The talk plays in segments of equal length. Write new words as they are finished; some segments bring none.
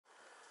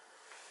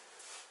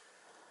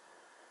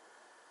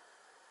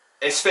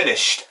It's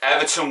finished.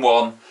 Everton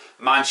won.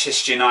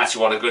 Manchester United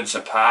won at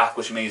Goodison Park,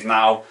 which means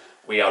now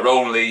we are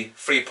only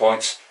 3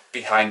 points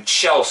behind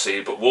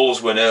Chelsea, but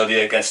Wolves won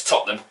earlier against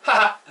Tottenham.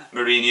 Haha,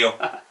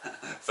 Mourinho.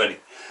 Funny.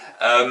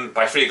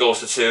 By 3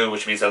 goals to 2,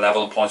 which means they're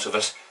level in points with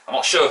us. I'm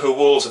not sure who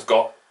Wolves have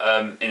got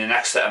in the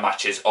next set of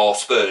matches, or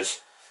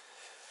Spurs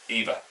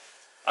either.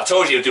 I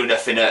told you you'd do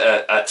nothing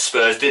at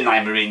Spurs, didn't I,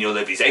 Mourinho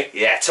Livies, eh?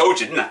 Yeah, I told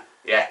you, didn't I?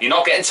 Yeah, you're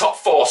not getting top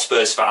 4,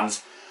 Spurs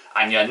fans,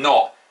 and you're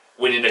not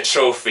winning a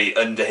trophy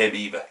under him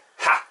either.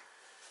 Ha!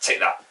 Take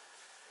that.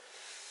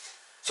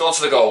 So on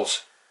to the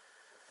goals.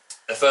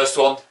 The first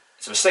one,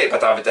 it's a mistake by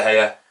David De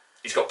Gea.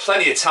 He's got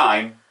plenty of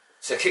time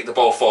to kick the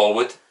ball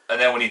forward, and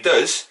then when he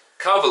does,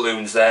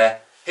 Calvert-Lewin's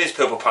there, his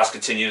purple pass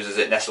continues as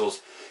it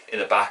nestles in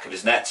the back of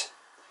his net.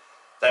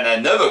 Then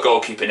another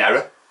goalkeeping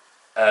error.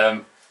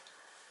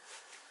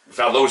 We've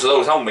had loads of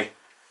those, haven't we?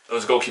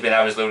 Those goalkeeping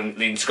errors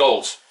leading to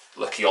goals.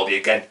 Lucky Ollie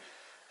again.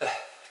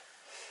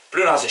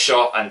 Bruno has a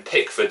shot and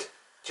Pickford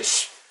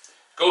just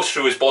goes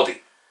through his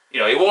body. You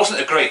know, it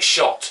wasn't a great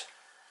shot.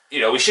 You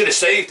know, we should have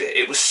saved it.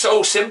 It was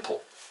so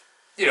simple.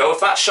 You know,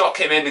 if that shot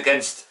came in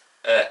against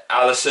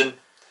Alisson,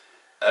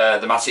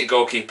 the Man City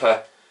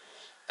goalkeeper,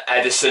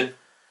 Edison,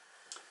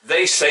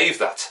 they saved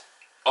that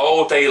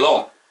all day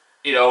long.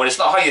 You know, and it's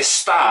not how you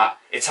start,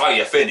 it's how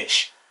you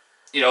finish.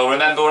 You know,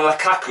 remember when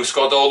Lukaku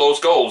scored all those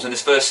goals in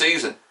his first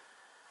season?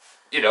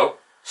 You know,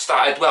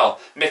 started well.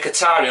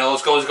 Mkhitaryan, all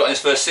those goals he got in his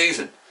first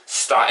season,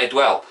 started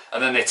well.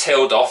 And then they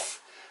tailed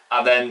off,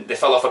 and then they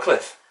fell off a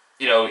cliff.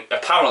 You know,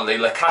 apparently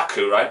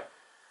Lukaku, right,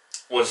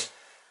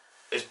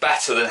 is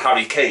better than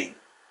Harry Kane.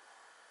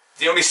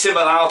 The only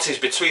similarities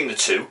between the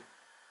two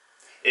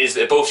is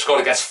they both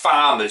scored against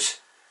farmers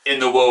in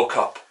the World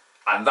Cup,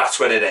 and that's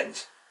where it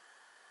ends.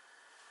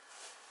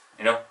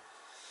 You know?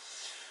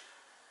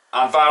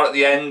 And VAR at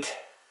the end,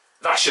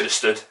 that should have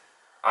stood.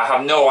 I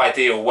have no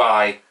idea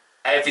why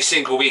every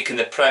single week in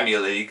the Premier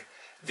League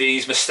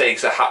these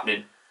mistakes are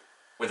happening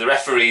with the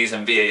referees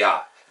and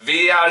VAR.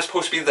 VAR is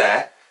supposed to be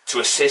there to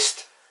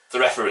assist the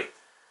referee.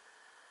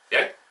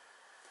 Yeah?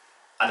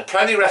 And the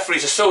Premier League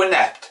referees are so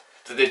inept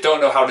that they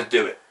don't know how to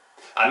do it.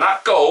 And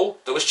that goal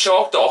that was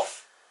chalked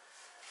off,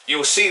 you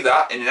will see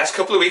that in the next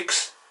couple of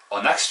weeks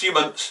or next few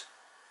months.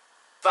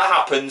 That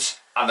happens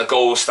and the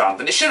goal will stand.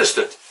 And it should have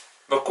stood.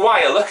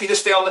 Maguire lucky to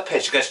stay on the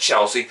pitch against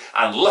Chelsea,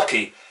 and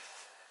lucky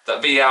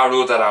that VAR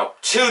ruled that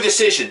out. 2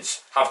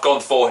 decisions have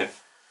gone for him.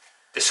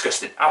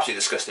 Disgusting, absolutely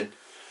disgusting.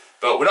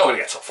 But we're not going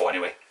to get top 4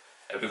 anyway.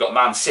 We've got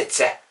Man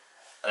City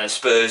and then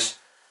Spurs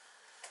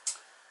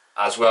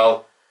as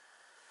well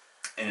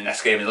in the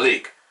next game in the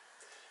league.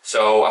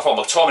 So I thought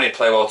McTominay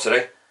played well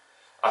today.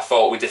 I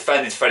thought we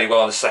defended very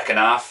well in the second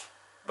half.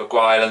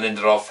 Maguire and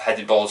Lindelof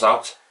heading balls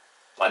out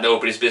like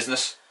nobody's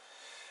business.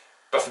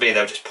 But for me,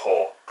 they were just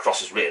poor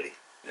crosses, really.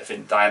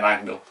 Nothing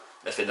diagonal,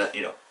 nothing that,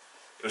 you know,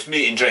 it was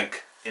meat and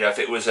drink. You know, if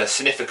it was a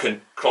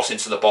significant cross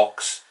into the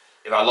box,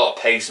 if it had a lot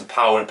of pace and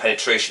power and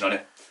penetration on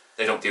it,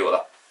 they don't deal with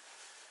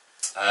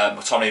that.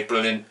 McTominay,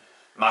 brilliant.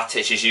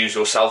 Matic, his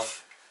usual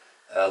self.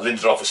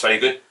 Lindelof was very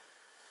good.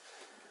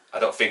 I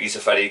don't think he's a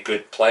very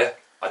good player.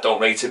 I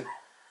don't rate him.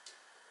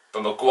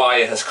 But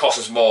Maguire has cost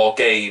us more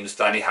games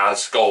than he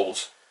has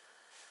goals.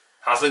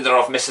 Has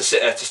Lindelof missed a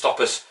sitter to stop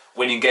us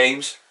winning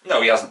games?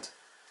 No, he hasn't.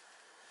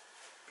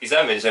 He's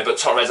never been there, but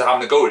Torres are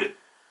having a go at him.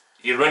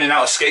 You're running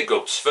out of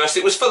scapegoats. First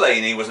it was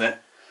Fellaini, wasn't it?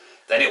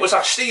 Then it was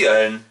Ashley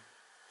Young.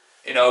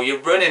 You know, you're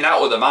running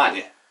out of them, aren't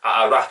you?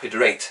 At a rapid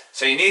rate.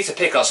 So you need to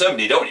pick on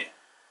somebody, don't you?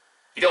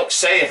 You don't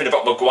say anything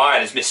about Maguire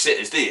and his missed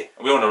sitters, do you?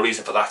 And we all know a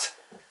reason for that.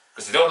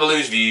 Because they don't want to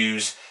lose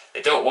views.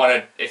 They don't want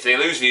to, if they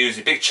lose views,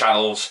 the big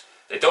channels,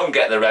 they don't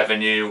get the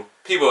revenue,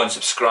 people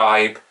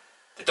unsubscribe,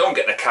 they don't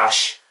get the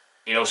cash,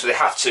 you know, so they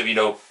have to,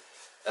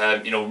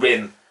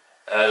 rim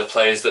the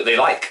players that they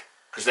like.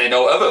 Because they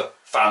know other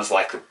fans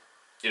like him,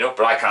 you know.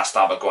 But I can't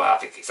stand Maguire. I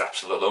think he's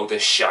absolute load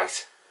of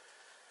shite.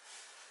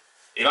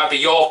 He might be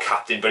your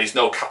captain, but he's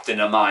no captain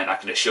of mine, I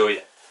can assure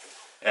you.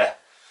 Yeah.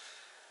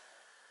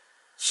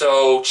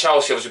 So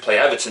Chelsea obviously play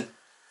Everton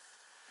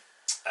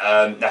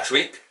next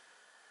week.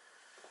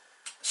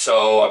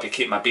 So I'll be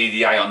keeping my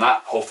beady eye on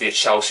that. Hopefully a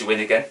Chelsea win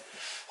again.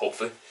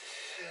 Hopefully.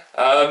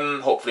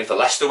 Hopefully if a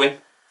Leicester win.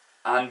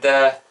 And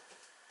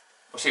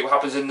we'll see what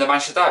happens in the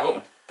Manchester derby, won't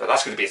we? But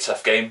that's going to be a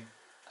tough game.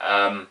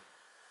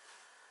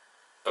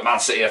 But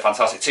Man City are a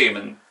fantastic team,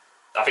 and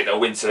I think they'll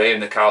win today in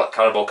the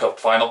Carabao Cup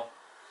final.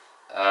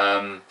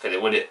 I think they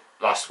win it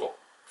last,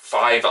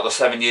 5 out of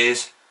 7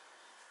 years.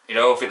 You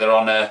know, I think they're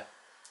on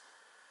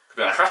could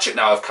be on a hat-trick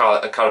now of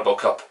Carabao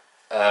Cup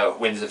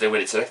wins if they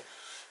win it today.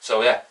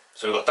 So yeah,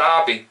 so we've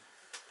got Derby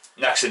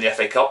next in the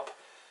FA Cup.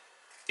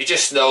 You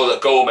just know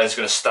that Gomez is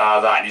going to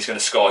star that and he's going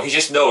to score. You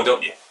just know,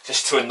 don't you?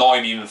 Just to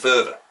annoy me even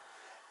further.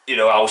 You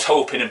know, I was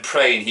hoping and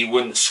praying he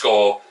wouldn't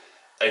score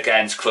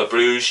against Club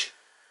Brugge.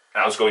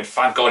 And I was going,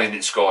 thank God he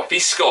didn't score. If he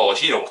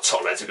scores, you know what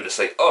top Reds are going to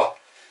say. Oh,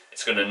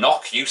 it's going to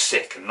knock you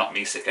sick, and not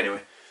me sick anyway.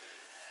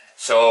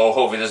 So,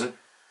 hopefully he doesn't.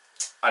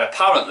 And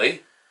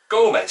apparently,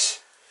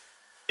 Gomez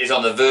is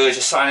on the verge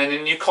of signing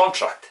a new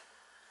contract.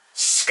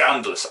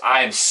 Scandalous.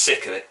 I am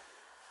sick of it.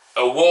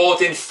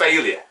 awarding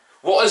failure.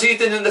 What has he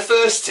done in the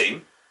first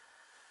team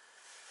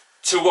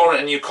to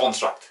warrant a new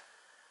contract?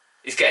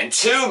 He's getting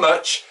too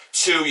much,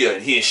 too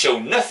young. He has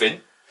shown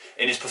nothing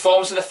in his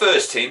performance in the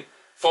first team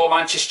for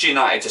Manchester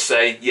United to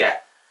say, yeah,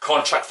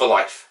 contract for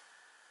life.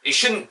 He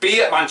shouldn't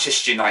be at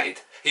Manchester United.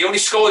 He only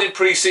scored in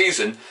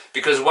pre-season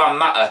because Juan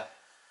Mata,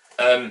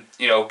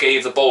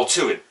 gave the ball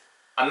to him.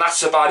 And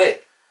that's about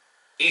it.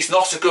 He's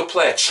not a good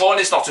player. Chon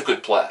is not a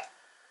good player.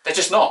 They're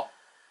just not.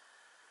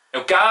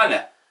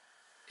 Garner,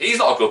 he's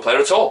not a good player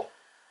at all.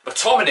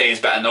 McTominay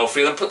is better than no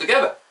feeling put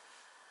together.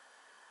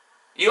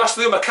 You ask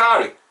Lou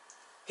Macari,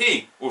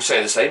 he will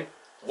say the same.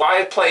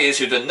 Why are players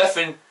who've done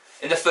nothing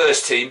in the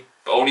first team,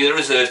 but only in the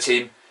reserve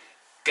team,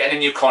 getting a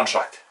new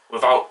contract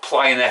without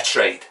plying their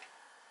trade?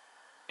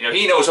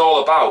 He knows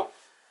all about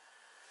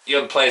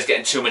young players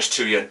getting too much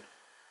too young.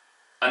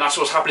 And that's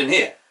what's happening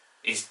here.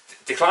 He's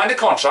declined a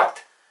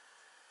contract,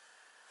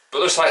 but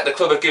looks like the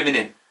club are giving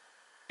in.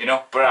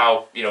 But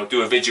I'll,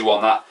 do a video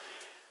on that.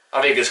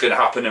 I think it's going to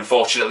happen,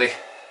 unfortunately.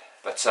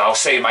 But I'll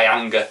save my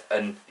anger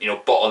and,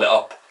 bottle it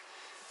up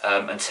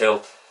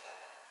until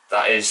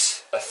that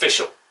is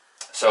official.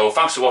 So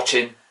thanks for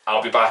watching.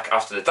 I'll be back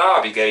after the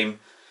Derby game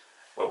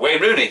where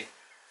Wayne Rooney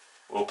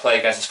will play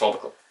against his former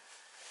club.